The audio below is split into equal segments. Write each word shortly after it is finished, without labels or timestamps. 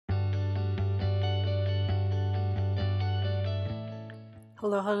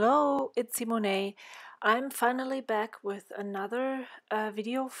Hello, hello, it's Simone. I'm finally back with another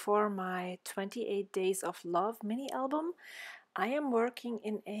video for my 28 Days of Love mini album. I am working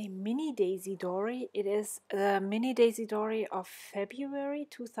in a Mini Daisy Dori. It is the Mini Daisy Dori of February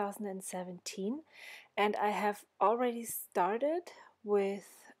 2017, and I have already started with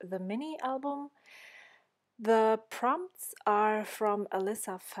the mini album. The prompts are from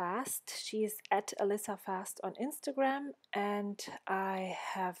Alissa Fast. She is at Alissa Fast on Instagram, and I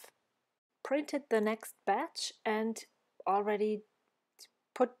have printed the next batch and already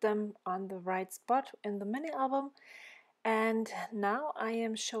put them on the right spot in the mini album. And now I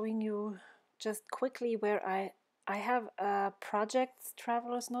am showing you just quickly where I have a projects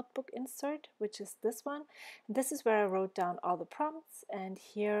traveler's notebook insert, which is this one. This is where I wrote down all the prompts, and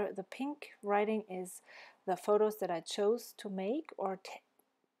here the pink writing is the photos that I chose to make or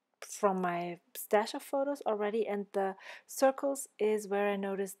from my stash of photos already, and the circles is where I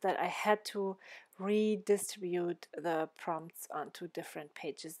noticed that I had to redistribute the prompts onto different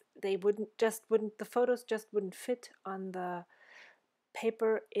pages. They the photos just wouldn't fit on the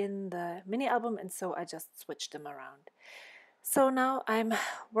paper in the mini album, and so I just switched them around. So now I'm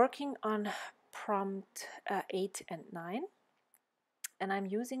working on prompt 8 and 9, and I'm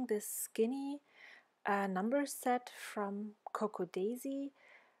using this skinny number set from Coco Daisy.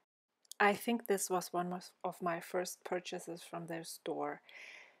 I think this was one of my first purchases from their store.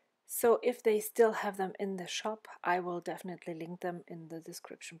 So if they still have them in the shop, I will definitely link them in the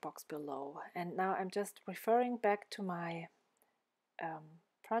description box below. And now I'm just referring back to my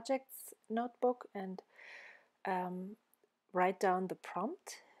projects notebook and write down the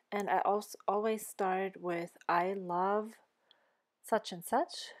prompt. And I also always start with I love such and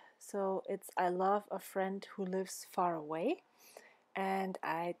such. So it's I love a friend who lives far away. And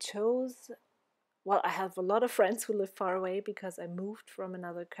I chose, well, I have a lot of friends who live far away because I moved from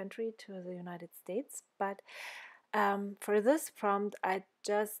another country to the United States. But for this prompt, I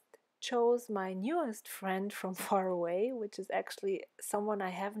just chose my newest friend from far away, which is actually someone I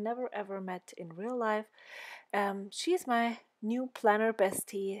have never ever met in real life. She's my new planner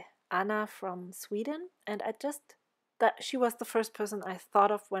bestie, Anna from Sweden, and that she was the first person I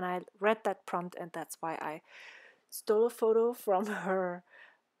thought of when I read that prompt, and that's why I stole a photo from her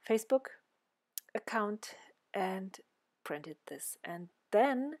Facebook account and printed this. And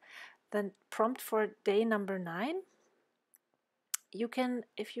then the prompt for day number 9, you can,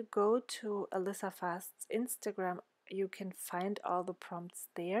 if you go to Alissa Fast's Instagram, you can find all the prompts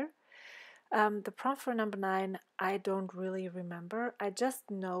there. The prompt for number 9, I don't really remember. I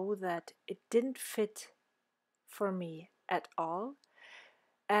just know that it didn't fit for me at all.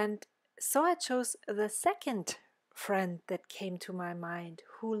 And so I chose the second friend that came to my mind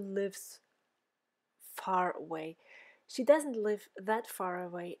who lives far away. She doesn't live that far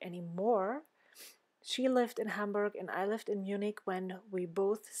away anymore. She lived in Hamburg and I lived in Munich when we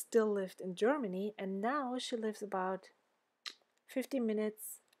both still lived in Germany, and now she lives about 50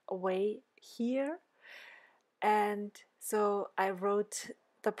 minutes away here. And so I wrote,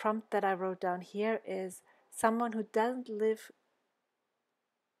 the prompt that I wrote down here is someone who doesn't live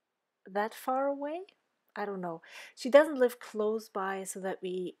that far away. I don't know. She doesn't live close by so that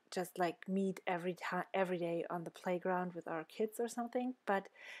we just like meet every day on the playground with our kids or something, but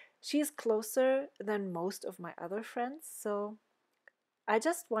she's closer than most of my other friends. So I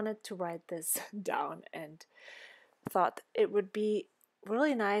just wanted to write this down and thought it would be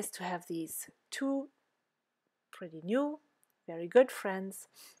really nice to have these two pretty new, very good friends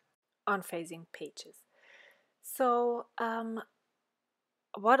on facing pages. So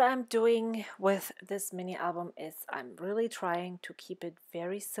what I'm doing with this mini album is I'm really trying to keep it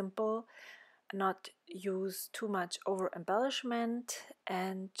very simple, not use too much over embellishment,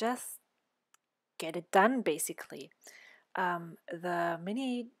 and just get it done basically. The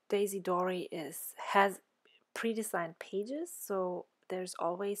Mini Daisy Dori has pre-designed pages, so there's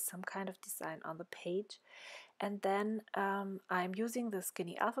always some kind of design on the page. And then I'm using the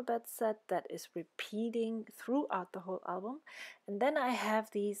skinny alphabet set that is repeating throughout the whole album. And then I have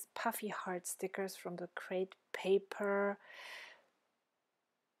these puffy heart stickers from the crate paper.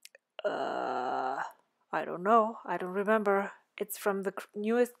 I don't know. I don't remember. It's from the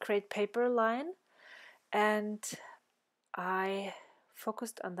newest crate paper line. And I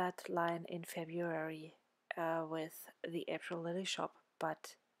focused on that line in February with the April Lily shop.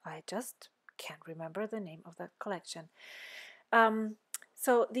 But I just can't remember the name of that collection.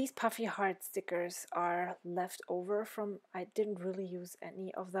 So these puffy heart stickers are left over from, I didn't really use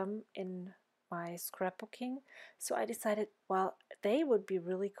any of them in my scrapbooking, so I decided, well, they would be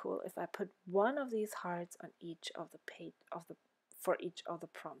really cool if I put one of these hearts on each of the for each of the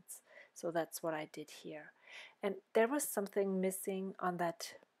prompts. So that's what I did here. And there was something missing on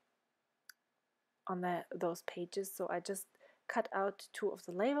those pages, so I just cut out 2 of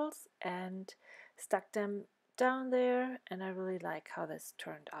the labels and stuck them down there, and I really like how this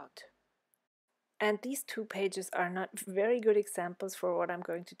turned out. And these 2 pages are not very good examples for what I'm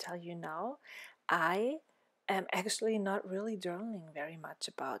going to tell you now. I am actually not really journaling very much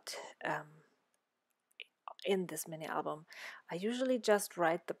about in this mini album. I usually just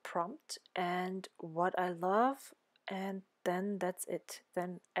write the prompt and what I love, and then that's it.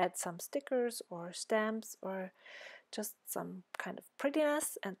 Then add some stickers or stamps or just some kind of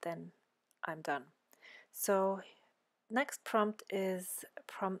prettiness, and then I'm done. So next prompt is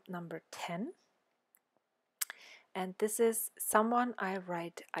prompt number 10. And this is someone I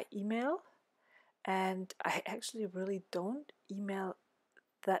email, and I actually really don't email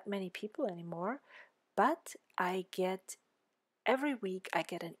that many people anymore, but every week I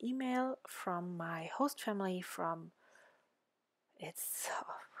get an email from my host family from,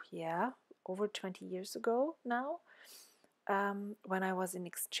 over 20 years ago now, when I was an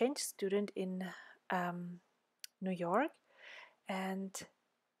exchange student in New York, and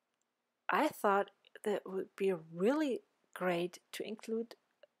I thought that it would be really great to include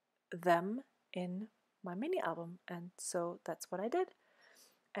them in my mini album, and so that's what I did.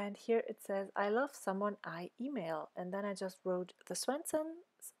 And here it says, I love someone I email, and then I just wrote the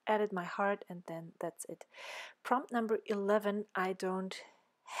Swensons, added my heart, and then that's it. Prompt number 11 I don't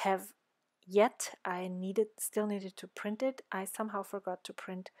have yet. I still needed to print it. I somehow forgot to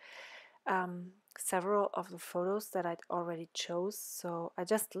print several of the photos that I'd already chose, so I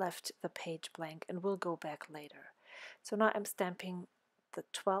just left the page blank and we'll go back later. So now I'm stamping the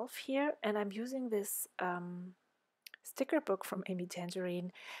 12 here, and I'm using this sticker book from Amy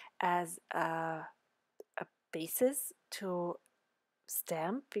Tangerine as a basis to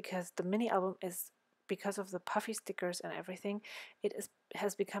stamp, because the mini album is, because of the puffy stickers and everything,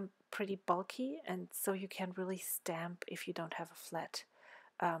 has become pretty bulky, and so you can really stamp if you don't have a flat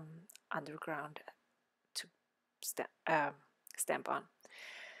underground to stamp on.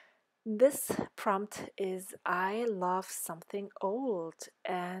 This prompt is I love something old,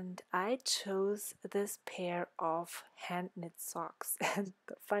 and I chose this pair of hand knit socks. And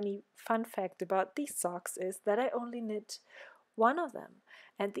the fun fact about these socks is that I only knit one of them,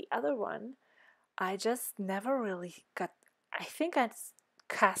 and the other one I just never really got. I think I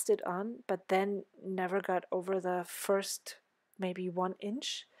cast it on, but then never got over the first maybe 1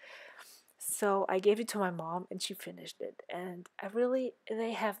 inch. So I gave it to my mom and she finished it, and I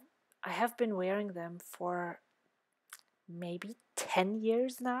have been wearing them for maybe 10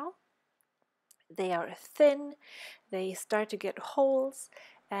 years now. They are thin, they start to get holes,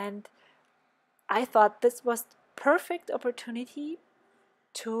 and I thought this was the perfect opportunity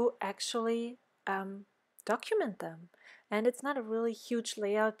to actually document them. And it's not a really huge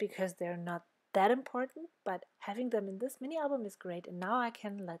layout because they're not that important, but having them in this mini album is great, and now I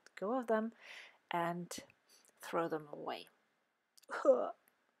can let go of them and throw them away.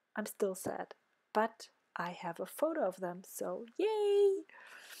 I'm still sad, but I have a photo of them, so yay!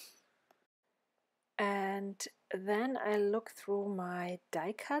 And then I look through my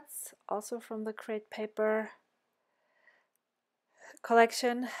die cuts, also from the Crate Paper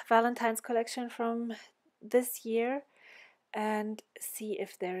collection, Valentine's collection from this year, and see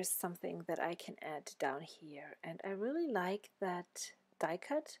if there is something that I can add down here. And I really like that die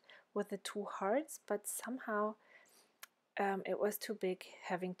cut with the 2 hearts, but somehow it was too big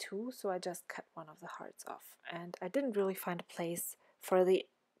having 2, so I just cut one of the hearts off, and I didn't really find a place for the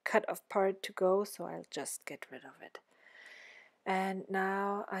cut off part to go, so I'll just get rid of it. And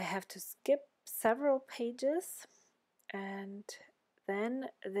now I have to skip several pages, and then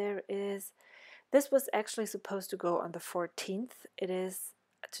this was actually supposed to go on the 14th. It is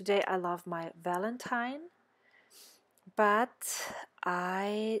Today I Love My Valentine, but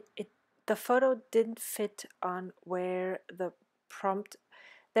the photo didn't fit on where the prompt.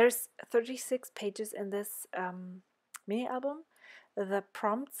 There's 36 pages in this mini album. The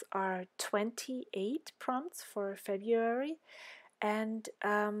prompts are 28 prompts for February, and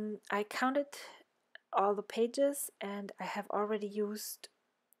I counted all the pages, and I have already used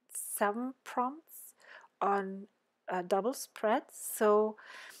 7 prompts on double spreads, so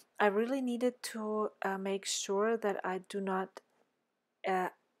I really needed to make sure that I do not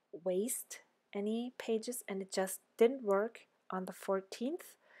waste any pages, and it just didn't work on the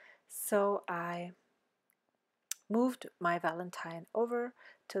 14th, so I moved my Valentine over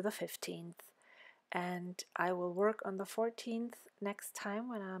to the 15th, and I will work on the 14th next time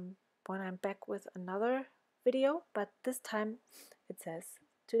when I'm back with another video, but this time it says,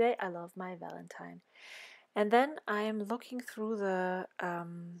 "Today I love my Valentine." And then I am looking through the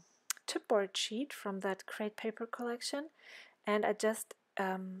chipboard sheet from that crate paper collection, and I just,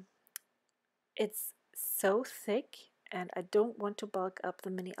 it's so thick and I don't want to bulk up the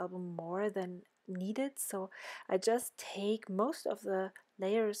mini album more than needed, so I just take most of the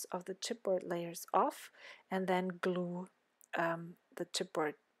layers of the chipboard layers off and then glue the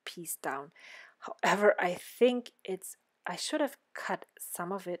chipboard piece down. However, I think I should have cut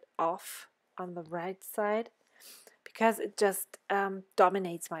some of it off on the right side because it just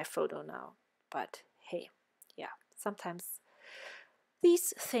dominates my photo now. But hey, yeah, sometimes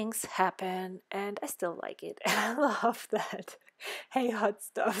these things happen and I still like it. And I love that "Hey hot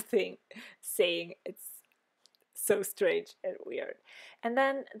stuff" thing saying. It's so strange and weird. And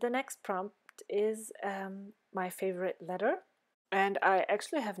then the next prompt is my favorite letter. And I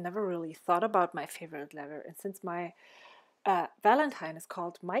actually have never really thought about my favorite letter. And since my Valentine is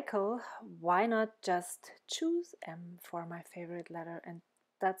called Michael, why not just choose M for my favorite letter? And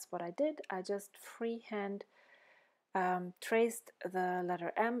that's what I did. I just freehand traced the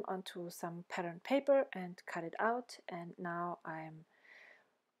letter M onto some pattern paper and cut it out, and now I'm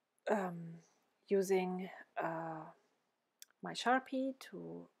using my Sharpie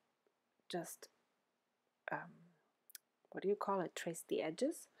to just what do you call it, trace the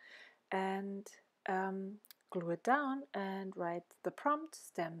edges and glue it down and write the prompt,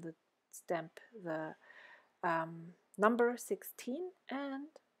 stamp the number 16 and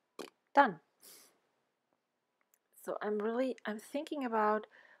done. So I'm thinking about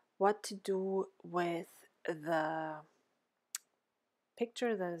what to do with the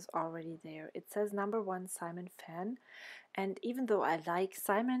picture that is already there. It says number 1 Simon fan, and even though I like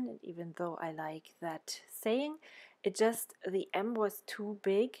Simon, and even though I like that saying, the M was too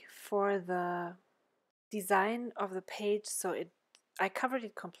big for the design of the page, so I covered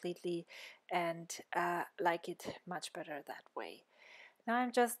it completely and like it much better that way. Now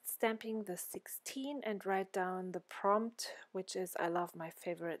I'm just stamping the 16 and write down the prompt, which is "I love my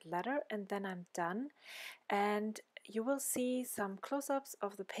favorite letter," and then I'm done. And you will see some close-ups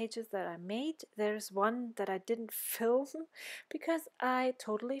of the pages that I made. There's one that I didn't film because I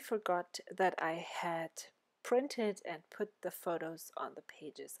totally forgot that I had printed and put the photos on the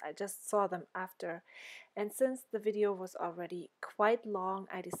pages. I just saw them after, and since the video was already quite long,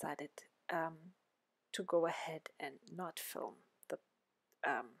 I decided to go ahead and not film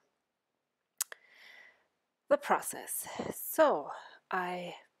the process. So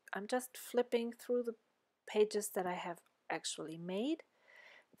I'm just flipping through the pages that I have actually made.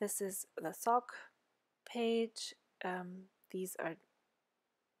 This is the sock page. These are,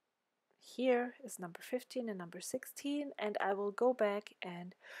 here is number 15 and number 16, and I will go back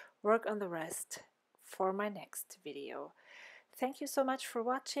and work on the rest for my next video. Thank you so much for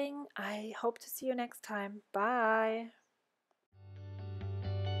watching. I hope to see you next time. Bye!